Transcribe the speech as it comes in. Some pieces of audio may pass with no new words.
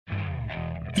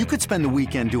You could spend the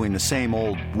weekend doing the same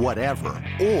old whatever,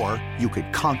 or you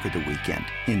could conquer the weekend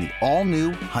in the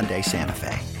all-new Hyundai Santa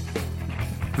Fe.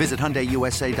 Visit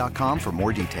HyundaiUSA.com for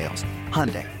more details.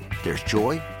 Hyundai, there's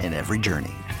joy in every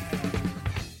journey.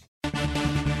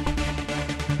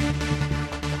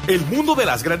 El mundo de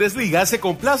las grandes ligas se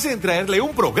complace en traerle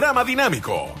un programa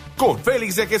dinámico, con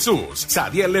Félix de Jesús,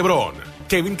 Sadiel Lebrón,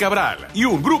 Kevin Cabral y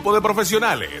un grupo de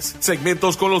profesionales.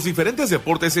 Segmentos con los diferentes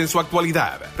deportes en su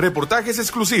actualidad. Reportajes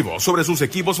exclusivos sobre sus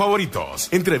equipos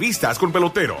favoritos. Entrevistas con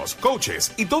peloteros,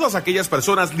 coaches y todas aquellas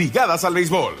personas ligadas al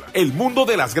béisbol. El mundo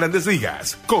de las grandes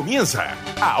ligas comienza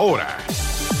ahora.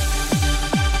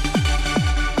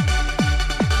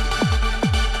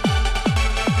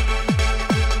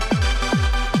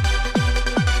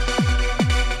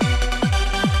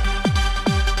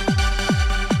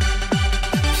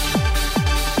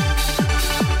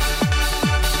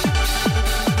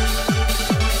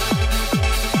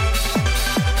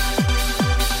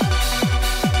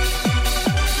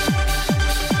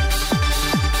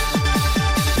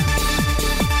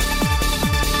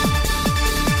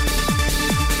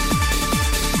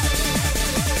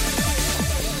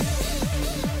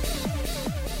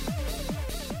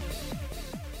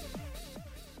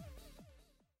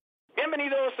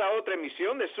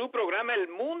 De su programa El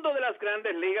Mundo de las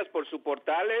Grandes Ligas por sus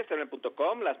portales,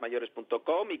 MLB.com,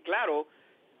 lasmayores.com y claro,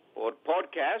 por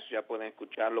podcast, ya pueden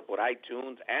escucharlo por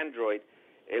iTunes, Android,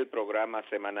 el programa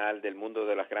semanal del Mundo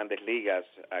de las Grandes Ligas,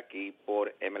 aquí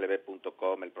por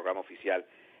MLB.com, el programa oficial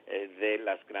de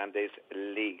las Grandes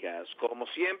Ligas. Como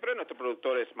siempre, nuestro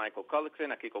productor es Michael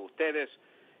Cullickson, aquí con ustedes,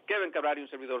 Kevin Cabral y un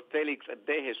servidor Félix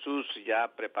de Jesús, ya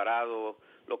preparado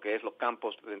lo que es los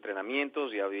campos de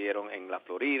entrenamientos, ya vieron en la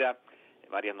Florida,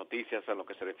 varias noticias a lo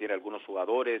que se refiere a algunos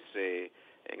jugadores,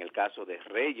 en el caso de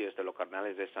Reyes, de los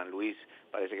Cardenales de San Luis,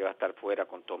 parece que va a estar fuera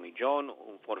con Tommy John,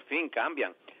 por fin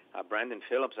cambian a Brandon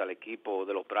Phillips al equipo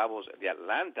de los Bravos de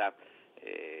Atlanta,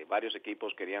 varios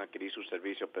equipos querían adquirir sus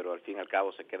servicios, pero al fin y al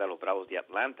cabo se quedan los Bravos de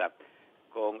Atlanta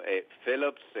con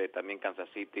Phillips, también Kansas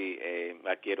City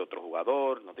adquiere otro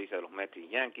jugador, noticias de los Mets y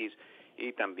Yankees,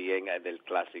 y también del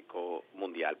Clásico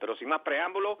Mundial. Pero sin más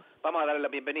preámbulo, vamos a darle la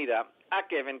bienvenida a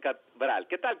Kevin Cabral.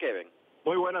 ¿Qué tal, Kevin?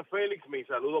 Muy buenas, Félix. Mi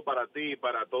saludo para ti y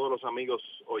para todos los amigos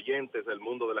oyentes del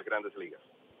mundo de las Grandes Ligas.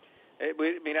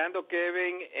 Mirando,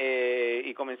 Kevin,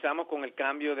 y comenzamos con el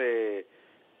cambio de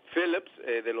Phillips,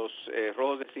 de los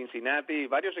Rojos de Cincinnati.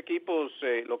 Varios equipos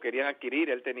lo querían adquirir.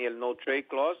 Él tenía el no trade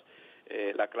clause,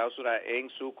 la cláusula en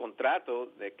su contrato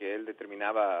de que él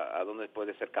determinaba a dónde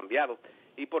puede ser cambiado.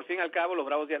 Y por fin al cabo los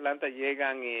Bravos de Atlanta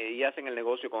llegan y hacen el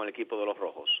negocio con el equipo de los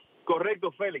Rojos.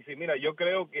 Correcto, Félix. Y mira, yo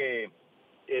creo que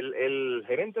el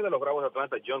gerente de los Bravos de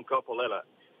Atlanta, John Coppolella,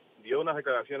 dio unas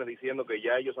declaraciones diciendo que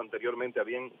ya ellos anteriormente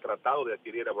habían tratado de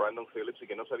adquirir a Brandon Phillips y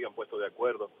que no se habían puesto de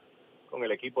acuerdo con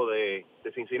el equipo de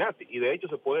Cincinnati. Y de hecho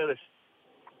se puede decir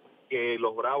que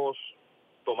los Bravos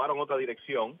tomaron otra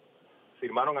dirección,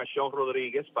 firmaron a Sean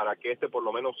Rodríguez para que por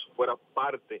lo menos fuera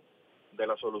parte de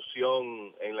la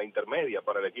solución en la intermedia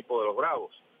para el equipo de los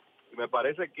Bravos. Y me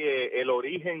parece que el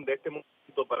origen de este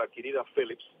momento para adquirir a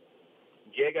Phillips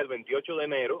llega el 28 de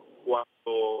enero,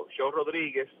 cuando Sean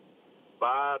Rodríguez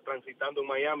va transitando en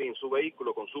Miami en su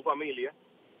vehículo con su familia,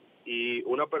 y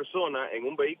una persona en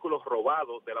un vehículo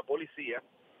robado de la policía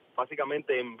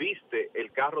básicamente embiste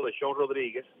el carro de Sean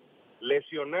Rodríguez,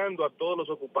 lesionando a todos los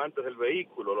ocupantes del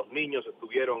vehículo. Los niños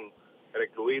estuvieron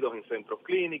recluidos en centros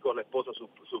clínicos, la esposa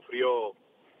sufrió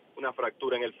una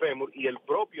fractura en el fémur y el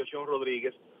propio Sean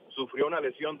Rodríguez sufrió una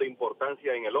lesión de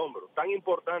importancia en el hombro. Tan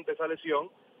importante esa lesión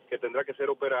que tendrá que ser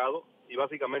operado y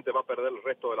básicamente va a perder el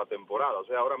resto de la temporada. O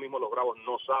sea, ahora mismo los Bravos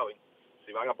no saben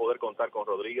si van a poder contar con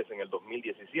Rodríguez en el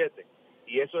 2017.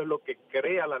 Y eso es lo que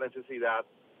crea la necesidad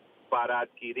para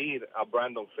adquirir a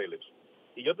Brandon Phillips.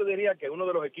 Y yo te diría que uno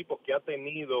de los equipos que ha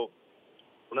tenido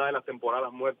una de las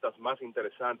temporadas muertas más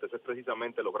interesantes es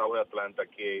precisamente los Bravos de Atlanta,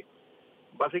 que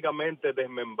básicamente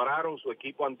desmembraron su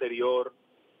equipo anterior,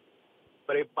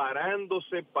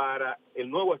 preparándose para el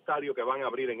nuevo estadio que van a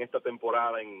abrir en esta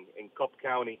temporada en Cobb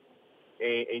County,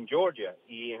 en Georgia.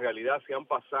 Y en realidad se han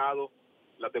pasado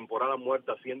la temporada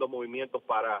muerta haciendo movimientos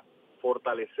para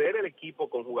fortalecer el equipo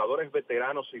con jugadores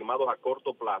veteranos firmados a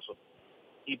corto plazo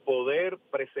y poder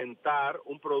presentar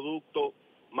un producto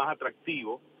más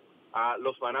atractivo a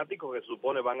los fanáticos que se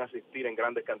supone van a asistir en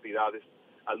grandes cantidades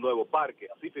al nuevo parque.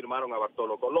 Así firmaron a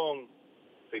Bartolo Colón,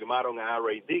 firmaron a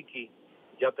Ray Dickey,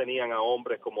 ya tenían a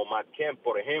hombres como Matt Kemp,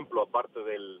 por ejemplo, aparte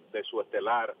de su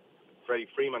estelar Freddie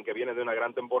Freeman, que viene de una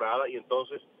gran temporada, y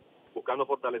entonces, buscando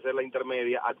fortalecer la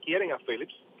intermedia, adquieren a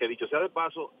Phillips, que dicho sea de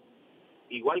paso,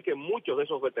 igual que muchos de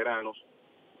esos veteranos,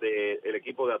 del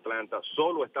equipo de Atlanta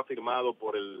solo está firmado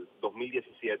por el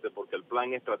 2017, porque el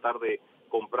plan es tratar de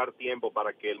comprar tiempo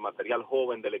para que el material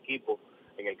joven del equipo,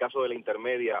 en el caso de la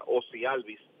intermedia, Ozzy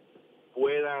Alvis,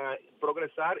 pueda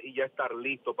progresar y ya estar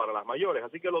listo para las mayores.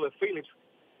 Así que lo de Phillips,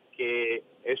 que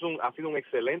ha sido un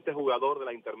excelente jugador de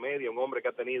la intermedia, un hombre que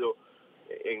ha tenido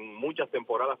en muchas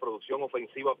temporadas producción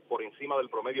ofensiva por encima del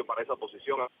promedio para esa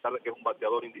posición, a pesar de que es un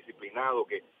bateador indisciplinado,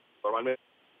 que normalmente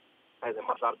es de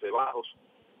más arte bajos.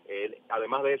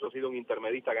 Además de eso, ha sido un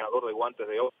intermedista ganador de guantes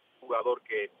de oro, un jugador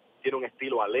que tiene un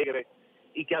estilo alegre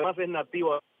y que además es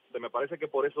nativo. Me parece que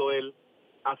por eso él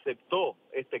aceptó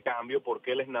este cambio,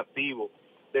 porque él es nativo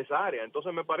de esa área.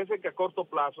 Entonces me parece que a corto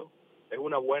plazo es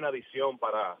una buena adición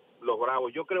para los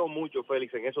Bravos. Yo creo mucho,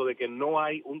 Félix, en eso de que no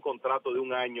hay un contrato de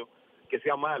un año que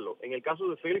sea malo. En el caso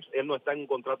de Phillips, él no está en un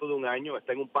contrato de un año,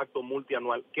 está en un pacto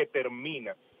multianual que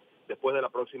termina después de la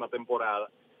próxima temporada,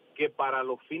 que para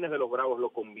los fines de los Bravos lo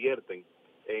convierten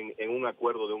en un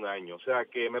acuerdo de un año. O sea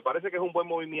que me parece que es un buen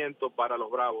movimiento para los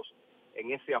Bravos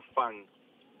en ese afán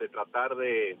de tratar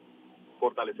de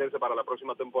fortalecerse para la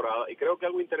próxima temporada. Y creo que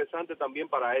algo interesante también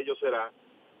para ellos será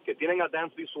que tienen a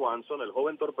Dansby Swanson, el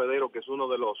joven torpedero, que es uno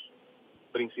de los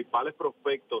principales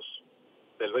prospectos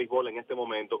del béisbol en este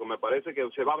momento, que me parece que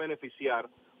se va a beneficiar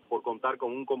por contar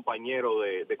con un compañero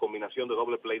de combinación de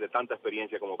doble play de tanta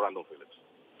experiencia como Brandon Phillips.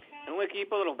 Un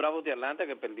equipo de los Bravos de Atlanta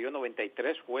que perdió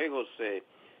 93 juegos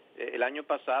el año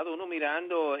pasado. Uno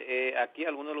mirando aquí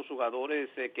algunos de los jugadores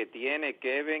que tiene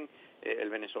Kevin, el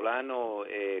venezolano,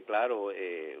 claro,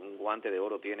 un guante de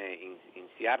oro tiene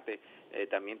Inciarte,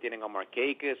 también tienen a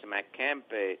Markakis, Matt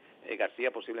Kemp,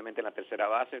 García posiblemente en la tercera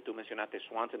base. Tú mencionaste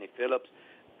Swanson y Phillips.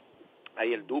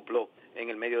 Hay el duplo en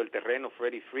el medio del terreno,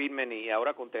 Freddie Freeman, y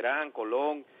ahora con Terán,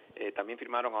 Colón, también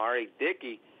firmaron a R.A.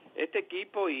 Dickey. Este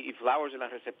equipo y Flowers en la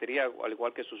receptoría, al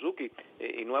igual que Suzuki,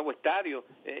 y nuevo estadio,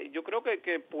 yo creo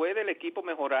que puede el equipo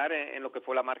mejorar en lo que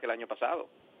fue la marca el año pasado.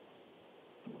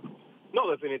 No,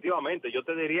 definitivamente. Yo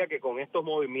te diría que con estos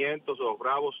movimientos, los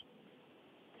Bravos,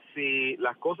 si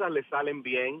las cosas le salen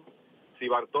bien, si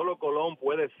Bartolo Colón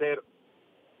puede ser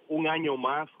un año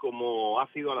más como ha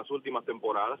sido en las últimas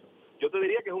temporadas, yo te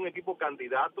diría que es un equipo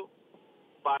candidato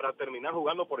para terminar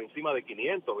jugando por encima de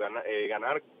 500,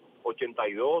 ganar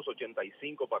 82,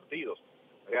 85 partidos.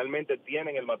 Realmente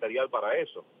tienen el material para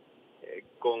eso.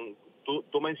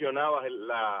 Tú mencionabas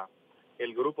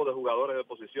el grupo de jugadores de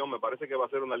posición. Me parece que va a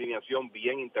ser una alineación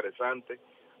bien interesante,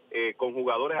 con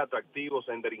jugadores atractivos.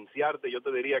 En Inciarte, yo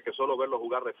te diría que solo verlo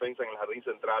jugar defensa en el jardín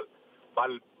central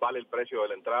vale el precio de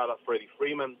la entrada. Freddie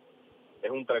Freeman es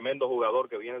un tremendo jugador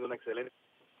que viene de una excelente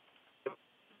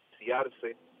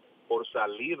por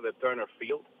salir de Turner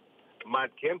Field.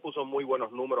 Matt Kemp puso muy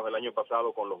buenos números el año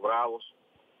pasado con los Bravos.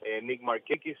 Nick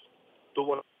Markakis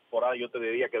tuvo una temporada, yo te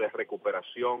diría que de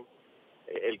recuperación.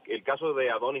 El caso de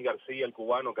Adonis García, el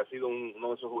cubano, que ha sido uno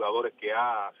de esos jugadores que se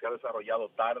ha desarrollado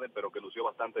tarde, pero que lució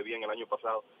bastante bien el año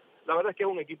pasado. La verdad es que es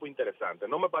un equipo interesante.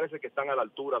 No me parece que están a la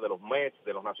altura de los Mets,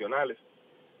 de los Nacionales,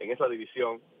 en esa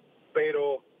división,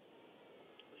 pero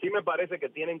sí me parece que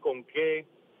tienen con qué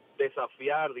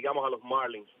desafiar, digamos, a los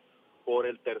Marlins por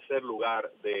el tercer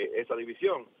lugar de esa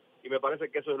división. Y me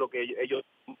parece que eso es lo que ellos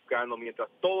están buscando, mientras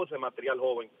todo ese material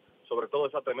joven, sobre todo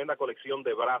esa tremenda colección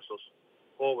de brazos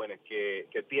jóvenes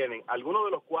que tienen, algunos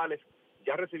de los cuales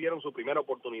ya recibieron su primera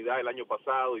oportunidad el año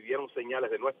pasado y dieron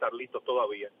señales de no estar listos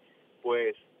todavía,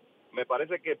 pues me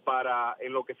parece que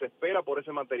en lo que se espera por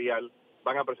ese material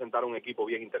van a presentar un equipo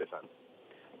bien interesante.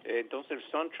 Entonces el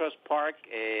SunTrust Park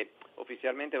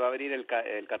oficialmente va a abrir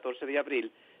el 14 de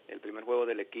abril. El primer juego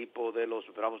del equipo de los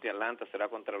Bravos de Atlanta será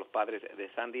contra los Padres de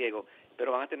San Diego,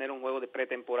 pero van a tener un juego de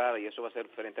pretemporada y eso va a ser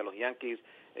frente a los Yankees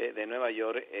de Nueva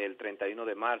York el 31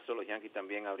 de marzo. Los Yankees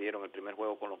también abrieron el primer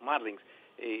juego con los Marlins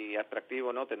y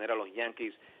atractivo, ¿no?, tener a los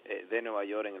Yankees de Nueva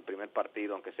York en el primer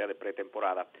partido, aunque sea de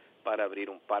pretemporada, para abrir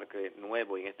un parque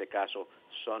nuevo, y en este caso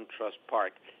SunTrust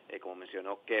Park, como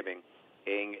mencionó Kevin,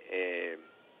 en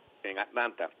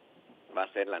Atlanta. Va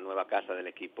a ser la nueva casa del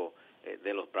equipo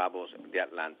de los Bravos de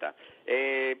Atlanta.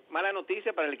 Mala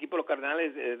noticia para el equipo de los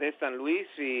Cardenales de San Luis.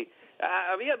 Y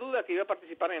había dudas que iba a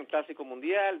participar en el Clásico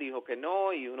Mundial, dijo que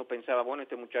no, y uno pensaba, bueno,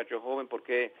 este muchacho es joven, ¿por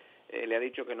qué le ha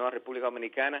dicho que no a República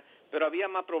Dominicana? Pero había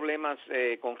más problemas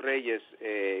con Reyes,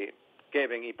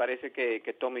 Kevin, y parece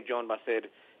que Tommy John va a ser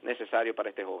necesario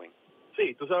para este joven.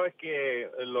 Sí, tú sabes que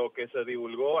lo que se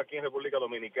divulgó aquí en República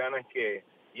Dominicana es que,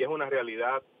 y es una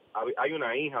realidad, hay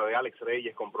una hija de Alex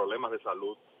Reyes con problemas de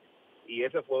salud, y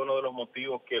ese fue uno de los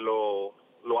motivos que lo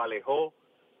alejó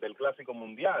del Clásico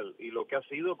Mundial. Y lo que ha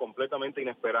sido completamente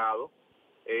inesperado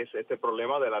es este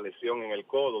problema de la lesión en el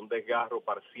codo, un desgarro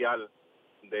parcial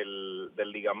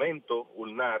del ligamento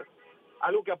ulnar,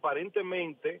 algo que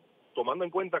aparentemente, tomando en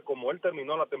cuenta cómo él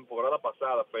terminó la temporada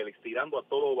pasada, Félix, tirando a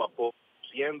todo vapor,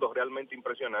 siendo realmente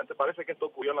impresionante, parece que esto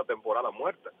ocurrió en la temporada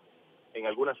muerta, en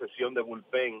alguna sesión de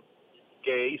bullpen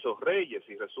que hizo Reyes,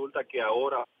 y resulta que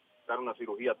ahora está en una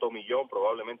cirugía Tommy John,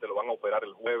 probablemente lo van a operar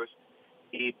el jueves,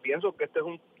 y pienso que este es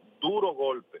un duro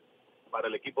golpe para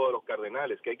el equipo de los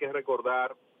Cardenales, que hay que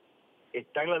recordar,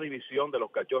 está en la división de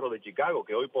los Cachorros de Chicago,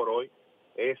 que hoy por hoy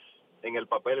es en el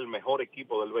papel el mejor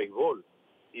equipo del béisbol,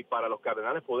 y para los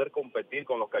Cardenales poder competir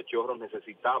con los Cachorros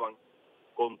necesitaban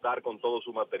contar con todo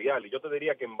su material, y yo te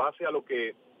diría que en base a lo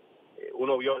que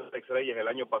uno vio a Alex Reyes el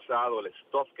año pasado, el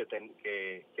stuff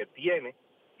que tiene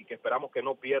y que esperamos que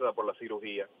no pierda por la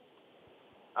cirugía,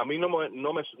 a mí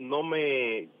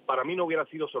para mí no hubiera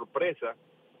sido sorpresa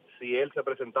si él se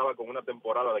presentaba con una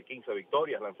temporada de 15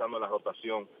 victorias lanzando en la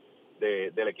rotación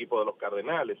del equipo de los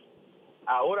Cardenales.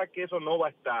 Ahora que eso no va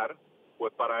a estar,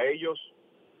 pues para ellos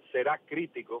será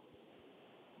crítico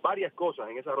varias cosas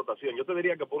en esa rotación. Yo te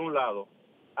diría que por un lado,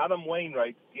 Adam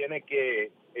Wainwright tiene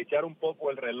que echar un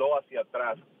poco el reloj hacia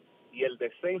atrás y el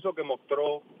descenso que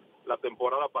mostró la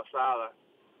temporada pasada,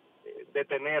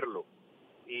 detenerlo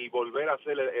y volver a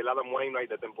ser el Adam Wainwright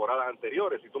de temporadas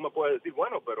anteriores. Y tú me puedes decir,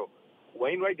 bueno, pero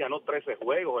Wainwright ganó 13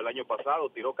 juegos el año pasado,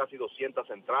 tiró casi 200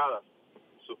 entradas,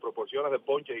 sus proporciones de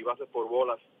ponches y bases por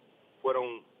bolas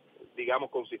fueron, digamos,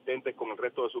 consistentes con el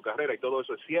resto de su carrera, y todo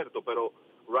eso es cierto, pero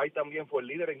Wright también fue el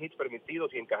líder en hits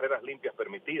permitidos y en carreras limpias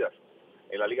permitidas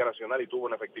en la Liga Nacional y tuvo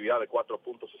una efectividad de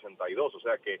 4.62, o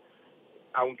sea que,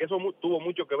 aunque eso tuvo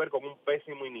mucho que ver con un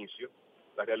pésimo inicio,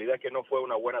 la realidad es que no fue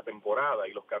una buena temporada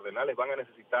y los Cardenales van a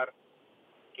necesitar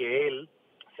que él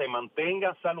se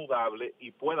mantenga saludable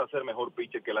y pueda ser mejor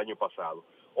pitcher que el año pasado.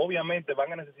 Obviamente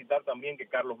van a necesitar también que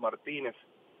Carlos Martínez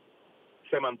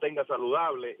se mantenga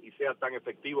saludable y sea tan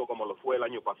efectivo como lo fue el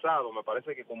año pasado. Me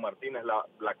parece que con Martínez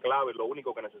la clave, lo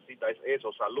único que necesita es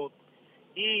eso, salud.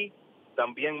 Y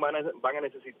también van a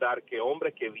necesitar que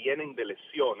hombres que vienen de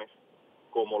lesiones,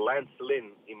 como Lance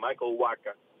Lynn y Michael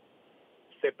Wacha,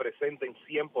 se presenten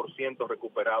 100%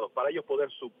 recuperados para ellos poder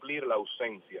suplir la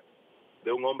ausencia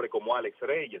de un hombre como Alex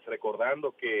Reyes,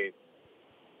 recordando que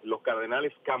los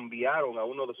Cardenales cambiaron a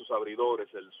uno de sus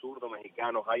abridores, el zurdo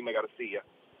mexicano Jaime García,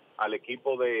 al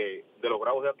equipo de los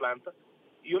Bravos de Atlanta,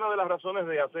 y una de las razones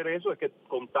de hacer eso es que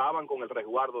contaban con el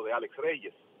resguardo de Alex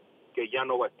Reyes, que ya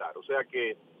no va a estar. O sea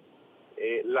que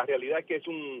la realidad es que es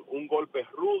un golpe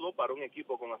rudo para un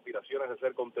equipo con aspiraciones de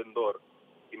ser contendor,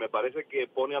 y me parece que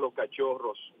pone a los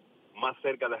Cachorros más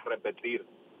cerca de repetir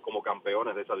como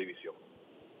campeones de esa división.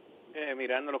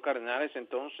 Mirando a los Cardenales,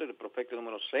 entonces, el prospecto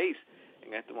número 6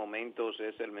 en estos momentos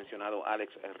es el mencionado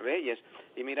Alex Reyes.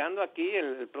 Y mirando aquí,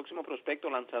 el próximo prospecto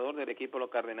lanzador del equipo de los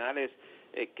Cardenales,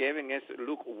 Kevin, es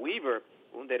Luke Weaver,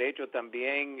 un derecho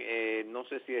también, no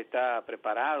sé si está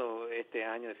preparado este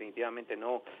año, definitivamente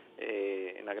no,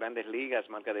 en las grandes ligas,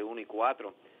 marca de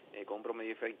 1-4, con un promedio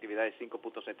de efectividad de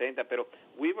 5.70, pero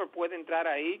Weaver puede entrar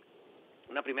ahí,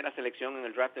 una primera selección en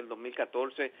el draft del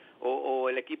 2014, o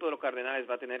el equipo de los Cardenales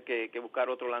va a tener que buscar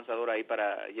otro lanzador ahí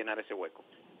para llenar ese hueco.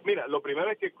 Mira, lo primero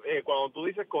es que cuando tú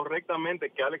dices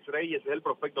correctamente que Alex Reyes es el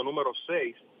prospecto número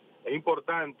 6, es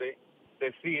importante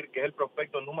decir que es el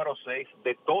prospecto número 6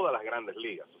 de todas las grandes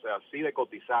ligas, o sea, así de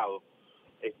cotizado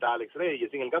está Alex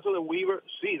Reyes. En el caso de Weaver,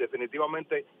 sí,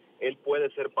 definitivamente él puede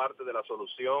ser parte de la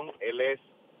solución. Él es,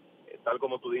 tal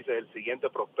como tú dices, el siguiente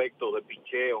prospecto de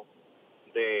picheo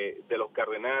de los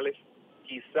Cardenales.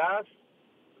 Quizás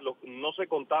no se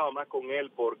contaba más con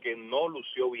él porque no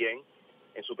lució bien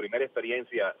en su primera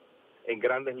experiencia en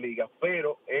grandes ligas,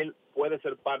 pero él puede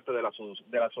ser parte de la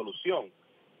solución.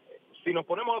 Si nos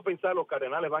ponemos a pensar, los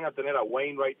Cardenales van a tener a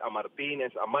Wainwright, a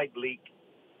Martínez, a Mike Leake,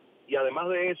 y además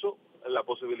de eso, la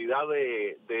posibilidad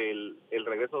del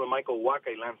regreso de Michael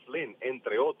Wacha y Lance Lynn,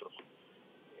 entre otros.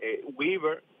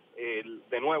 Weaver,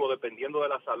 de nuevo, dependiendo de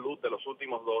la salud de los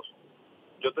últimos dos,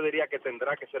 yo te diría que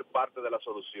tendrá que ser parte de la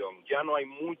solución. Ya no hay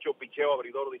mucho picheo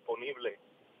abridor disponible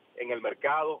en el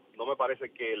mercado. No me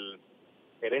parece que el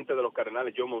gerente de los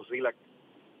Cardenales, John Mozilla,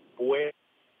 puede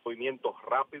movimientos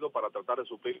rápidos para tratar de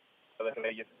suplir a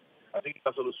Reyes. Así que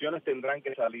las soluciones tendrán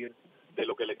que salir de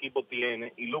lo que el equipo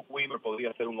tiene, y Luke Weaver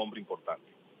podría ser un hombre importante.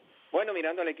 Bueno,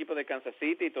 mirando al equipo de Kansas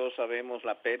City, todos sabemos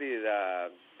la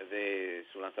pérdida de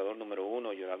su lanzador número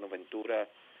 1, Yordan Ventura,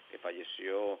 que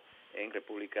falleció en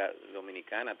República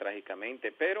Dominicana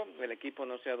trágicamente, pero el equipo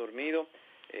no se ha dormido,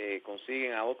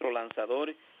 consiguen a otro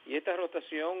lanzador, y esta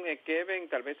rotación, Kevin,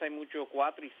 tal vez hay mucho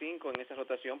 4 y 5 en esa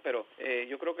rotación, pero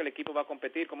yo creo que el equipo va a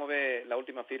competir. ¿Cómo ve la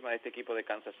última firma de este equipo de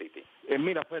Kansas City?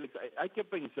 Mira, Félix, hay que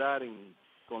pensar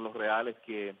con los Reales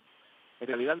que en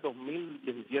realidad el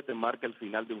 2017 marca el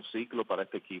final de un ciclo para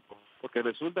este equipo, porque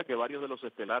resulta que varios de los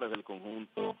estelares del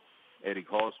conjunto, Eric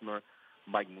Hosmer,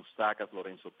 Mike Moustakas,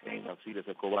 Lorenzo Cain, Alcides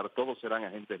Escobar, todos serán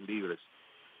agentes libres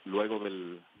luego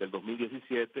del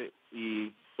 2017,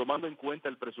 y tomando en cuenta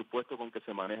el presupuesto con que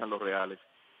se manejan los Reales,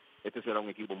 este será un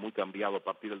equipo muy cambiado a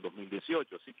partir del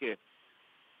 2018. Así que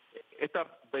esta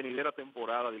venidera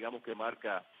temporada, digamos que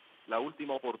marca la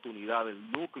última oportunidad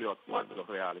del núcleo actual de los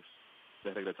Reales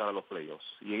de regresar a los playoffs.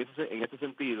 Y en ese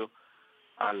sentido,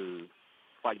 al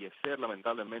fallecer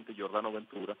lamentablemente Giordano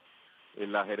Ventura,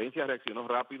 la gerencia reaccionó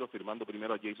rápido, firmando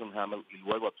primero a Jason Hammel y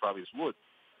luego a Travis Wood.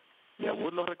 Y a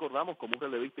Wood lo recordamos como un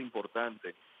relevista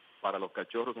importante para los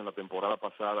Cachorros en la temporada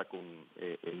pasada,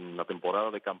 en la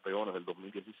temporada de campeones del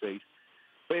 2016,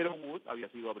 pero Wood había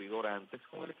sido abridor antes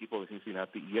con el equipo de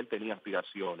Cincinnati y él tenía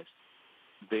aspiraciones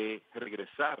de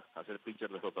regresar a ser pitcher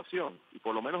de rotación. Y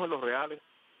por lo menos en los Reales,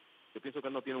 yo pienso que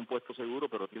él no tiene un puesto seguro,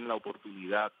 pero tiene la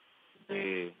oportunidad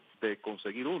de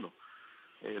conseguir uno.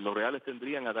 Los Reales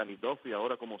tendrían a Danny Duffy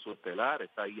ahora como su estelar,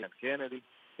 está Ian Kennedy,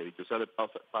 que dicho sea de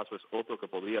paso es otro que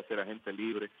podría ser agente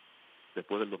libre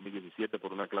después del 2017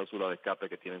 por una cláusula de escape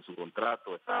que tiene en su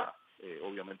contrato. Está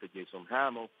obviamente Jason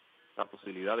Hammel, la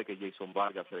posibilidad de que Jason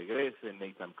Vargas regrese,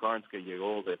 Nathan Carnes, que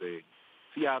llegó desde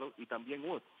Seattle, y también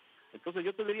Wood. Entonces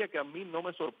yo te diría que a mí no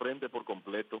me sorprende por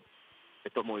completo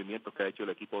estos movimientos que ha hecho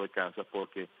el equipo de Kansas,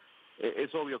 porque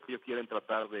es obvio que ellos quieren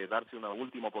tratar de darse una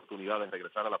última oportunidad de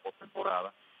regresar a la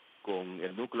postemporada con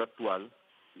el núcleo actual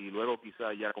y luego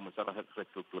quizá ya comenzar a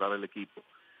reestructurar el equipo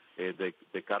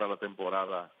de cara a la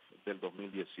temporada del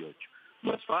 2018.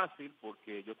 No es fácil,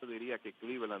 porque yo te diría que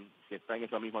Cleveland, que está en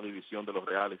esa misma división de los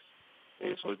Reales,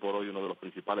 es hoy por hoy uno de los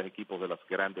principales equipos de las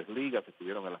grandes ligas,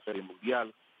 estuvieron en la Serie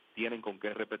Mundial, tienen con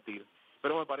qué repetir,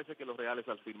 pero me parece que los Reales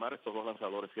al firmar estos dos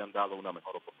lanzadores se han dado una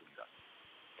mejor oportunidad.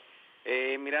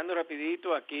 Mirando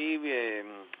rapidito aquí,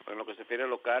 en lo que se refiere al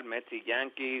local, Mets y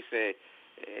Yankees,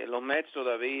 los Mets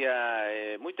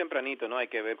todavía muy tempranito, ¿no? Hay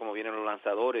que ver cómo vienen los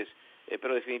lanzadores,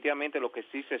 pero definitivamente lo que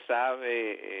sí se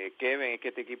sabe, Kevin, es que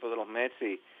este equipo de los Mets,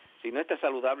 si no está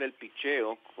saludable el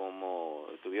picheo, como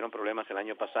tuvieron problemas el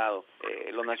año pasado,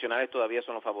 los nacionales todavía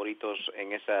son los favoritos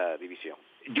en esa división.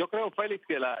 Yo creo, Félix,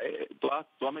 que tú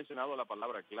has mencionado la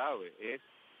palabra clave, es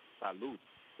salud.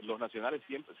 Los nacionales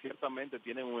ciertamente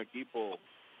tienen un equipo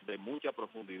de mucha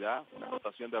profundidad, una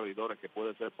rotación de abridores que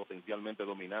puede ser potencialmente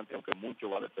dominante, aunque mucho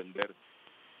va a depender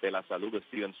de la salud de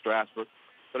Steven Strasburg.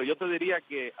 Pero yo te diría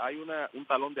que hay un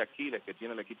talón de Aquiles que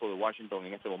tiene el equipo de Washington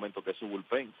en este momento, que es su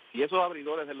bullpen. Si esos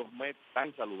abridores de los Mets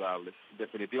están saludables,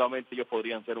 definitivamente ellos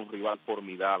podrían ser un rival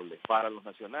formidable para los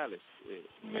nacionales.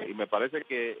 Y me parece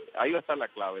que ahí va a estar la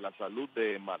clave, la salud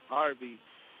de Matt Harvey,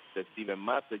 de Steven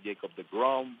Matz, de Jacob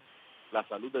deGrom, la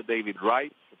salud de David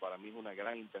Wright, que para mí es una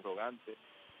gran interrogante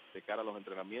de cara a los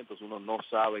entrenamientos. Uno no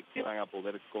sabe qué van a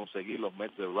poder conseguir los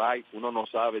Mets de Wright, uno no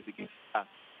sabe si quizá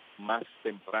más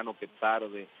temprano que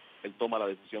tarde él toma la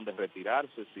decisión de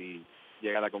retirarse, si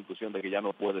llega a la conclusión de que ya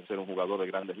no puede ser un jugador de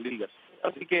grandes ligas.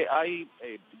 Así que hay,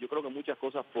 yo creo que muchas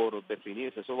cosas por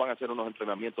definirse. Esos van a ser unos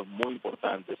entrenamientos muy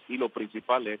importantes, y lo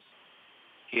principal es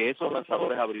que esos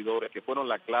lanzadores abridores que fueron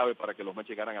la clave para que los Mets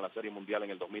llegaran a la Serie Mundial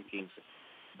en el 2015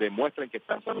 demuestren que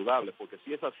están saludables, porque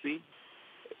si es así,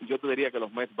 yo te diría que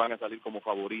los Mets van a salir como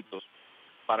favoritos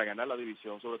para ganar la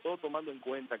división, sobre todo tomando en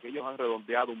cuenta que ellos han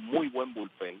redondeado un muy buen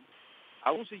bullpen.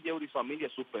 Aún si Yeuri Familia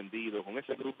es suspendido, con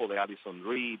ese grupo de Addison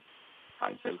Reed,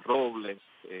 Hansel Robles,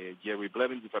 Jerry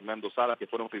Blevins y Fernando Salas, que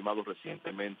fueron firmados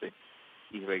recientemente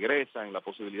y regresan, la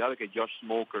posibilidad de que Josh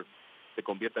Smoker se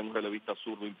convierta en un relevista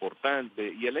zurdo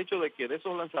importante, y el hecho de que de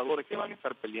esos lanzadores que van a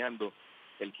estar peleando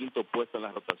el quinto puesto en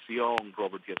la rotación,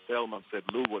 Robert Gesellman,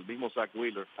 Seth Lugo, el mismo Zach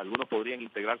Wheeler, algunos podrían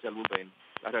integrarse al bullpen.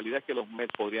 La realidad es que los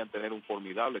Mets podrían tener un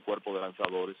formidable cuerpo de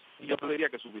lanzadores, y yo te diría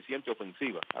que suficiente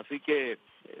ofensiva. Así que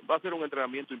va a ser un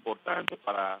entrenamiento importante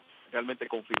para realmente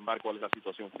confirmar cuál es la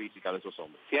situación física de esos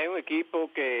hombres. Si hay un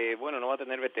equipo que, bueno, no va a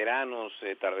tener veteranos,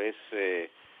 tal vez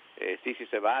Sisi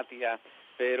Sabathia,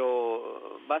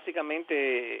 pero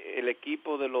básicamente el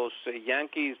equipo de los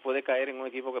Yankees puede caer en un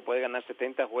equipo que puede ganar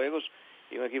 70 juegos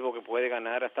y un equipo que puede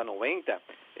ganar hasta 90.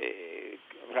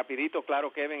 Rapidito,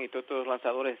 claro, Kevin, y todos estos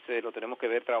lanzadores lo tenemos que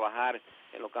ver trabajar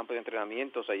en los campos de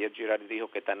entrenamientos. Ayer Girardi dijo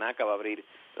que Tanaka va a abrir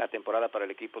la temporada para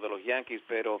el equipo de los Yankees,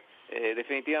 pero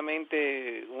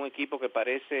definitivamente un equipo que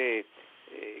parece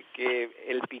que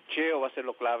el picheo va a ser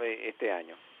lo clave este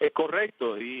año. Es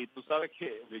correcto, y tú sabes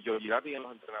que Girardi en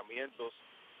los entrenamientos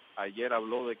ayer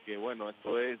habló de que, bueno,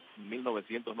 esto es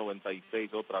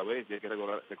 1996 otra vez, y hay que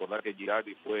recordar que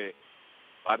Girardi fue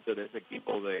parte de ese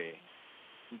equipo de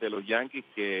los Yankees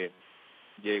que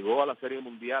llegó a la Serie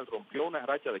Mundial, rompió una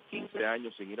racha de 15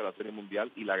 años sin ir a la Serie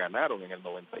Mundial y la ganaron en el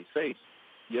 96.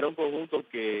 Y era un conjunto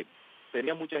que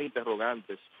tenía muchas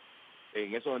interrogantes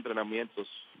en esos entrenamientos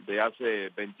de hace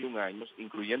 21 años,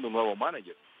 incluyendo un nuevo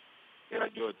manager, que era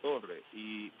Joe Torre.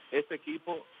 Y este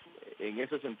equipo, en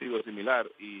ese sentido, es similar,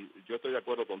 y yo estoy de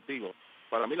acuerdo contigo.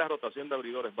 Para mí la rotación de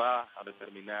abridores va a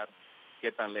determinar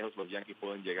qué tan lejos los Yankees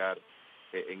pueden llegar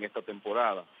en esta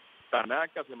temporada.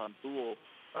 Tanaka se mantuvo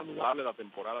saludable la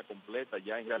temporada completa,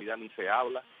 ya en realidad ni se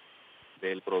habla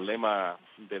del problema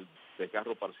del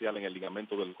desgarro parcial en el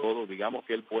ligamento del codo. Digamos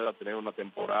que él pueda tener una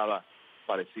temporada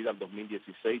parecida al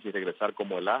 2016 y regresar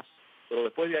como el as, pero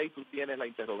después de ahí tú tienes la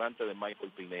interrogante de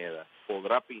Michael Pineda.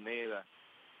 ¿Podrá Pineda,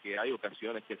 que hay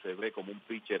ocasiones que se ve como un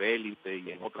pitcher élite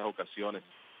y en otras ocasiones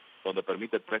donde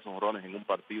permite 3 jonrones en un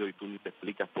partido y tú ni te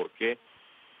explicas por qué?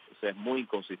 O sea, es muy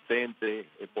inconsistente.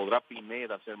 ¿Podrá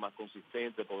Pineda ser más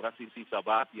consistente? ¿Podrá Sisi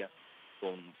Sabathia,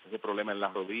 con ese problema en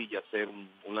las rodillas, ser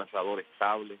un lanzador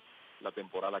estable la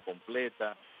temporada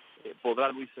completa? ¿Podrá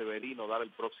Luis Severino dar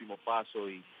el próximo paso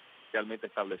y realmente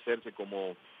establecerse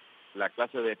como la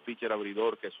clase de pitcher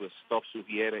abridor que su stop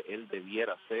sugiere él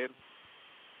debiera ser?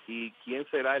 ¿Y quién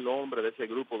será el hombre de ese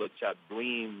grupo de Chad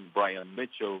Green, Brian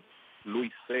Mitchell,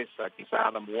 Luis César, quizá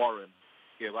Adam Warren,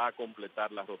 que va a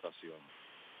completar la rotación?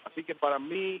 Así que para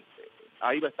mí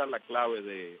ahí va a estar la clave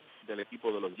del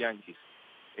equipo de los Yankees.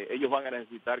 Ellos van a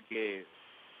necesitar que,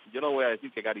 yo no voy a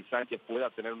decir que Gary Sánchez pueda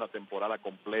tener una temporada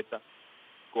completa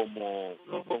como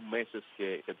los 2 meses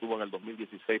que tuvo en el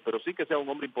 2016, pero sí que sea un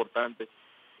hombre importante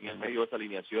en el medio de esa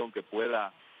alineación, que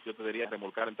pueda, yo te diría,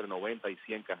 remolcar entre 90 y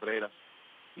 100 carreras,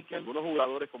 y que algunos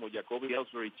jugadores como Jacoby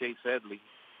Ellsbury y Chase Headley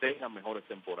tengan mejores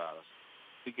temporadas.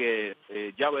 Así que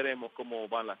ya veremos cómo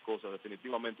van las cosas.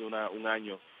 Definitivamente un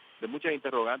año de muchas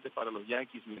interrogantes para los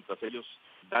Yankees, mientras ellos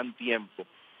dan tiempo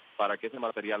para que ese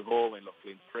material joven, los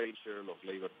Clint Frazier, los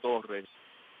Gleyber Torres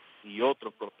y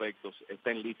otros prospectos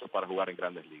estén listos para jugar en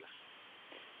Grandes Ligas.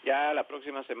 Ya la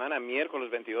próxima semana,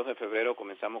 miércoles 22 de febrero,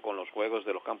 comenzamos con los juegos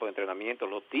de los campos de entrenamiento.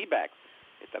 Los D-backs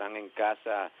estarán en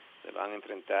casa, se van a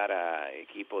enfrentar a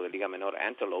equipo de Liga Menor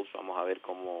Antelopes. Vamos a ver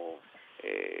cómo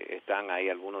están ahí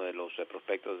algunos de los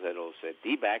prospectos de los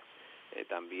D-backs.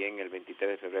 También el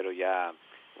 23 de febrero ya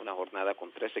una jornada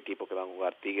con 3 equipos que van a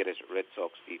jugar: Tigres, Red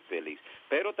Sox y Phillies.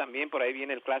 Pero también por ahí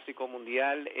viene el Clásico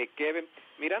Mundial. Kevin,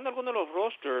 mirando algunos de los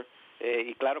rosters,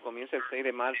 y claro, comienza el 6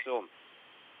 de marzo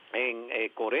en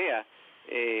Corea.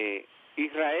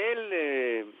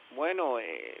 Israel,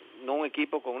 no un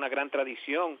equipo con una gran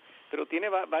tradición, pero tiene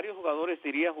varios jugadores,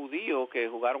 diría, judíos que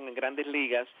jugaron en Grandes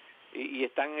Ligas y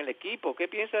están en el equipo. ¿Qué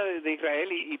piensa de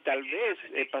Israel y tal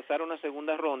vez pasar una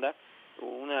segunda ronda?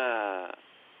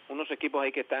 Unos equipos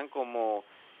ahí que están como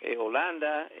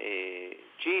Holanda,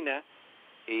 China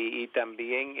y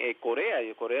también Corea.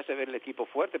 Corea se ve el equipo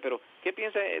fuerte, pero ¿qué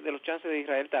piensa de los chances de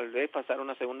Israel tal vez pasar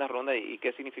una segunda ronda y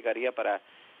qué significaría para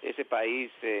ese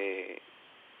país que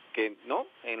no,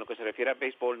 en lo que se refiere al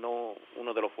béisbol, no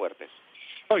uno de los fuertes?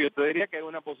 No, yo te diría que hay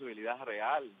una posibilidad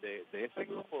real de ese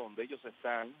grupo donde ellos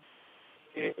están.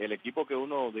 El equipo que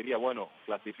uno diría, bueno,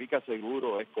 clasifica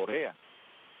seguro es Corea.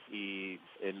 Y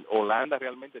el Holanda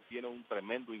realmente tiene un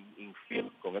tremendo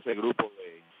infield con ese grupo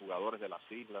de jugadores de las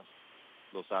islas,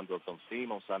 los Anderson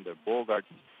Simons, Sander Bogart,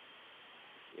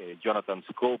 Jonathan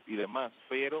Scope y demás,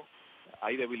 pero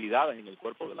hay debilidades en el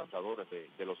cuerpo de lanzadores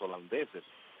de los holandeses,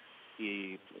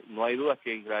 y no hay duda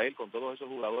que Israel, con todos esos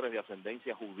jugadores de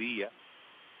ascendencia judía,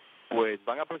 pues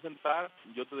van a presentar,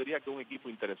 yo te diría que un equipo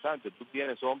interesante. Tú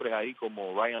tienes hombres ahí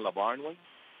como Ryan LaBarnway,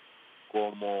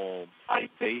 como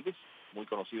Ike Davis, muy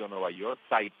conocido en Nueva York,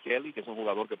 Ty Kelly, que es un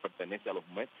jugador que pertenece a los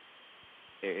Mets,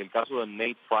 el caso de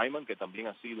Nate Fryman, que también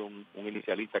ha sido un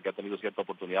inicialista que ha tenido cierta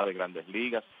oportunidad de Grandes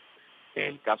Ligas,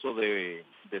 el caso de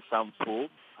Sam Poole,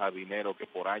 jardinero que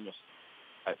por años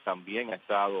también ha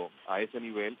estado a ese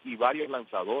nivel, y varios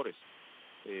lanzadores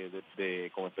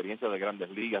con experiencia de Grandes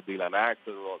Ligas, Dylan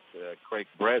Axelrod, Craig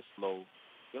Breslow.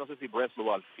 Yo no sé si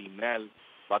Breslow al final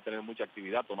va a tener mucha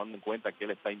actividad, tomando en cuenta que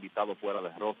él está invitado fuera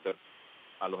del roster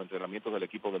a los entrenamientos del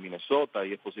equipo de Minnesota,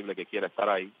 y es posible que quiera estar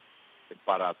ahí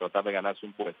para tratar de ganarse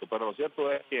un puesto. Pero lo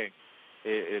cierto es que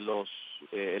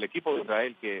el equipo de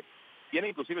Israel, que tiene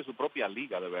inclusive su propia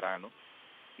liga de verano,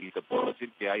 y te puedo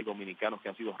decir que hay dominicanos que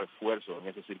han sido refuerzos en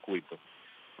ese circuito,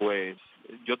 pues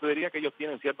yo te diría que ellos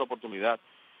tienen cierta oportunidad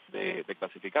de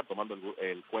clasificar, tomando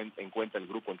en cuenta el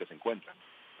grupo en que se encuentran.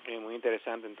 Muy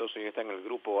interesante. Entonces ellos están en el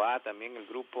grupo A, también el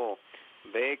grupo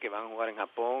B, que van a jugar en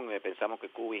Japón. Pensamos que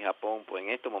Cuba y Japón, pues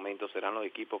en estos momentos serán los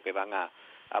equipos que van a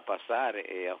pasar.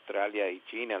 Australia y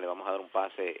China le vamos a dar un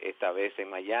pase esta vez en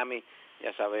Miami.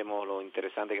 Ya sabemos lo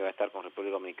interesante que va a estar con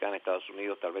República Dominicana, Estados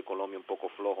Unidos, tal vez Colombia un poco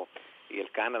flojo, y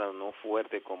el Canadá no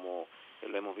fuerte como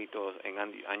lo hemos visto en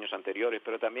años anteriores,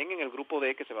 pero también en el grupo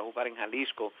D que se va a jugar en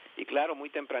Jalisco, y claro, muy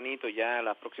tempranito, ya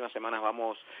las próximas semanas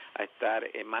vamos a estar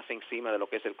más encima de lo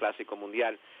que es el Clásico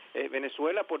Mundial.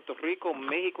 Venezuela, Puerto Rico,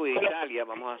 México y Italia,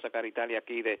 vamos a sacar Italia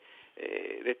aquí de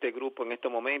este grupo en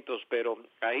estos momentos, pero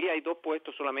ahí hay 2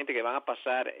 puestos solamente que van a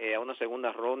pasar a una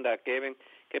segunda ronda. Kevin,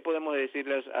 ¿qué podemos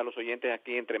decirles a los oyentes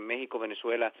aquí entre México,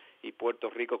 Venezuela y Puerto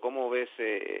Rico? ¿Cómo ves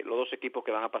los 2 equipos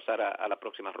que van a pasar a la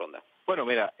próxima ronda? Bueno,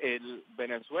 mira, el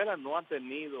Venezuela no ha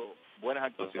tenido buenas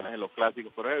actuaciones en los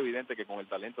clásicos, pero es evidente que con el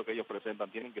talento que ellos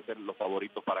presentan tienen que ser los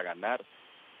favoritos para ganar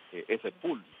ese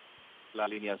pool. La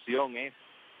alineación es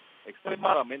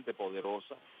extremadamente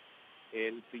poderosa.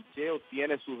 El picheo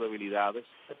tiene sus debilidades,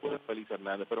 después de Félix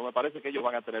Hernández, pero me parece que ellos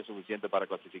van a tener suficiente para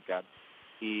clasificar.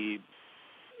 Y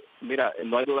mira,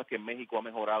 no hay duda que México ha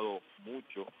mejorado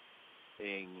mucho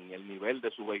en el nivel de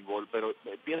su béisbol, pero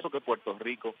pienso que Puerto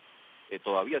Rico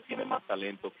todavía tiene más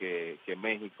talento que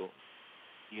México.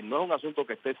 Y no es un asunto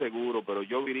que esté seguro, pero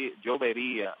yo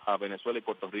vería a Venezuela y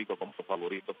Puerto Rico como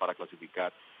favoritos para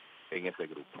clasificar en ese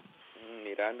grupo.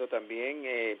 Mirando también,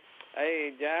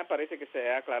 ya parece que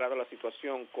se ha aclarado la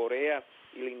situación. Corea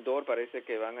y Lindor parece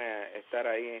que van a estar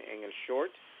ahí en el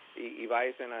short y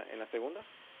Baez en la segunda.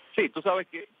 Sí, tú sabes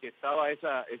que estaba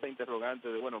esa interrogante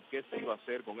de, bueno, ¿qué se iba a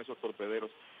hacer con esos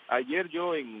torpederos? Ayer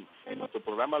yo en nuestro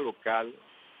programa local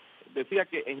decía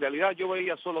que en realidad yo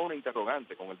veía solo una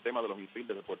interrogante con el tema de los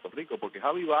infielders de Puerto Rico, porque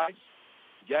Javi Baez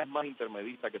ya es más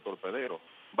intermedista que torpedero.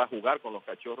 Va a jugar con los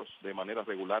Cachorros de manera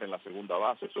regular en la segunda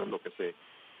base, eso es lo que se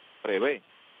prevé.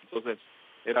 Entonces,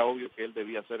 era obvio que él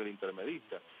debía ser el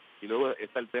intermedista. Y luego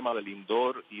está el tema de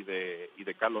Lindor y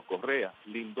de Carlos Correa.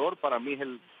 Lindor para mí es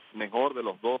el mejor de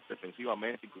los 2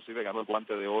 defensivamente, inclusive ganó el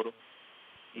Guante de Oro.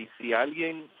 Y si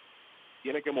alguien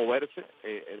tiene que moverse,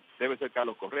 debe ser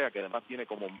Carlos Correa, que además tiene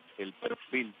como el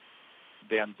perfil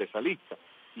de antesalista.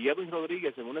 Y Edwin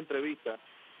Rodríguez, en una entrevista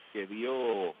que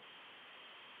dio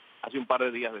hace un par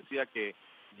de días, decía que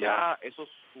ya esos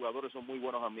jugadores son muy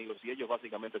buenos amigos y ellos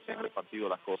básicamente se han repartido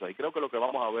las cosas. Y creo que lo que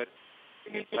vamos a ver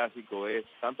en el Clásico es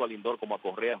tanto a Lindor como a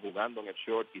Correa jugando en el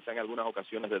short, quizá en algunas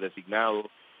ocasiones de designado,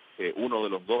 uno de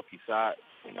los 2 quizá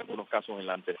en algunos casos en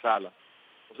la antesala.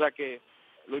 O sea que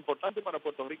lo importante para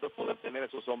Puerto Rico es poder tener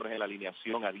esos hombres en la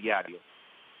alineación a diario,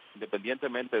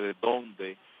 independientemente de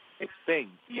dónde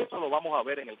estén. Y eso lo vamos a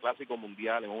ver en el Clásico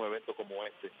Mundial, en un evento como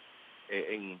este,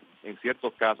 en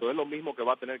ciertos casos. Es lo mismo que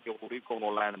va a tener que ocurrir con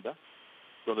Holanda,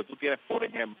 donde tú tienes, por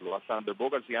ejemplo, a Sander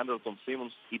Bogaerts y Andrelton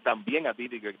Simmons y también a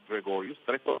Didi Gregorius,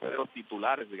 3 torpederos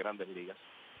titulares de Grandes Ligas.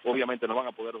 Obviamente no van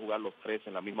a poder jugar los 3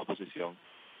 en la misma posición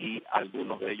y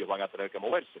algunos de ellos van a tener que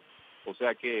moverse. O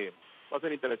sea que va a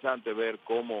ser interesante ver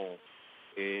cómo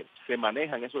se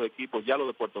manejan esos equipos. Ya lo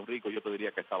de Puerto Rico yo te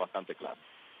diría que está bastante claro.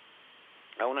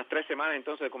 A unas 3 semanas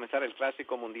entonces de comenzar el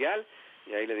Clásico Mundial,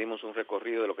 y ahí le dimos un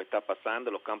recorrido de lo que está pasando,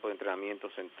 los campos de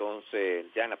entrenamientos, entonces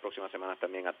ya en las próximas semanas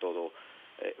también a todo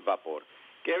vapor.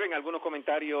 Kevin, ¿algunos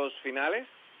comentarios finales?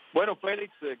 Bueno,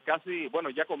 Félix,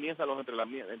 ya comienzan los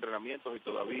entrenamientos y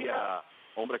todavía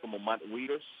hombres como Matt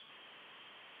Wieters,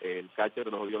 el catcher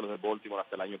de los Orioles de Baltimore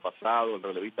hasta el año pasado, el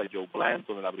relevista Joe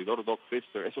Blanton, el abridor Doc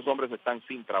Fister, esos hombres están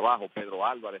sin trabajo. Pedro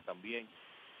Álvarez también,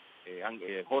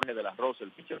 Jorge de la Rosa,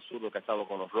 el pitcher zurdo que ha estado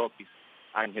con los Rockies,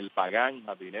 Ángel Pagán,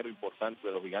 jardinero importante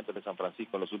de los Gigantes de San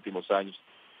Francisco en los últimos años.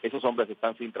 Esos hombres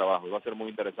están sin trabajo y va a ser muy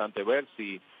interesante ver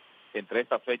si entre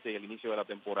esta fecha y el inicio de la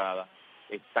temporada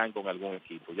están con algún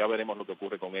equipo. Ya veremos lo que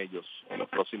ocurre con ellos en los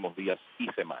próximos días y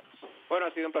semanas. Bueno,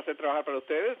 ha sido un placer trabajar para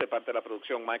ustedes, de parte de la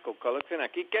producción Michael Cullerton.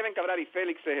 Aquí Kevin Cabral y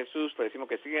Félix de Jesús, les decimos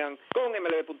que sigan con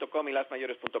mlb.com y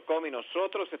lasmayores.com y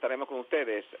nosotros estaremos con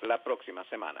ustedes la próxima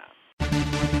semana.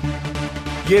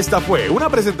 Y esta fue una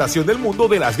presentación del mundo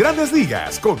de las Grandes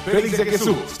Ligas con Félix de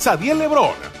Jesús, Sadiel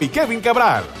Lebrón y Kevin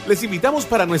Cabral. Les invitamos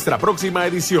para nuestra próxima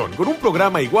edición con un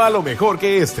programa igual o mejor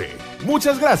que este.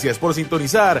 Muchas gracias por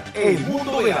sintonizar El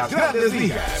Mundo de las Grandes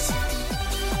Ligas.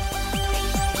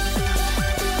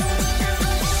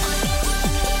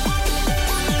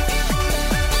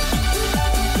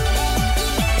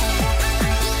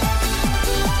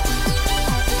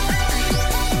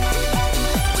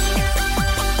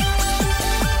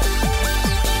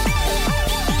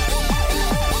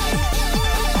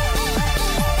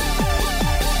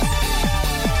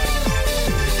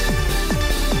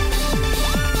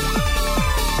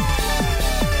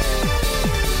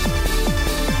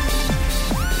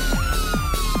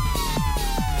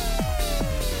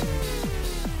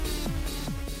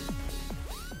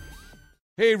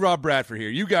 Hey, Rob Bradford here.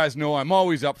 You guys know I'm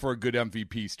always up for a good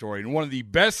MVP story, and one of the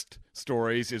best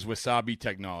stories is Wasabi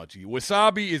Technology.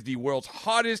 Wasabi is the world's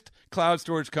hottest cloud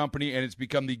storage company, and it's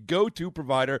become the go-to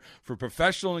provider for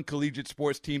professional and collegiate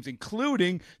sports teams,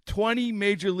 including 20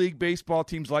 Major League Baseball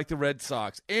teams like the Red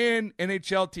Sox and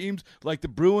NHL teams like the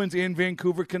Bruins and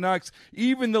Vancouver Canucks.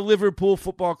 Even the Liverpool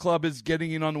Football Club is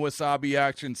getting in on the Wasabi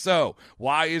action. So,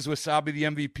 why is Wasabi the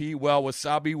MVP? Well,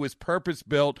 Wasabi was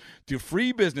purpose-built to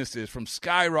free businesses from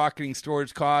skyrocketing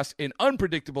storage costs and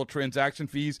unpredictable transaction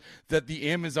fees that the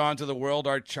Amazons of the world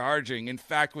are charging. In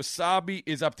fact, Wasabi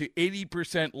is up to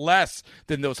 80% less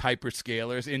than those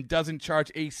hyperscalers and doesn't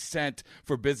charge a cent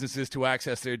for businesses to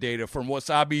access their data. From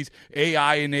Wasabi's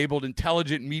AI-enabled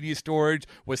intelligent media storage,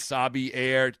 Wasabi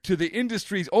Air, to the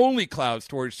industry's only cloud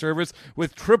storage service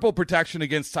with triple protection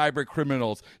against cyber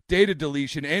criminals, data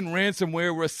deletion, and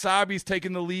ransomware, Wasabi's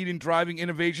taken the lead in driving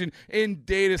innovation in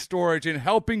data storage and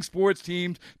helping sports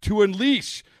teams to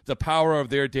unleash the power of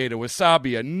their data.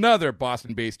 Wasabi, another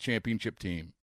Boston-based championship team.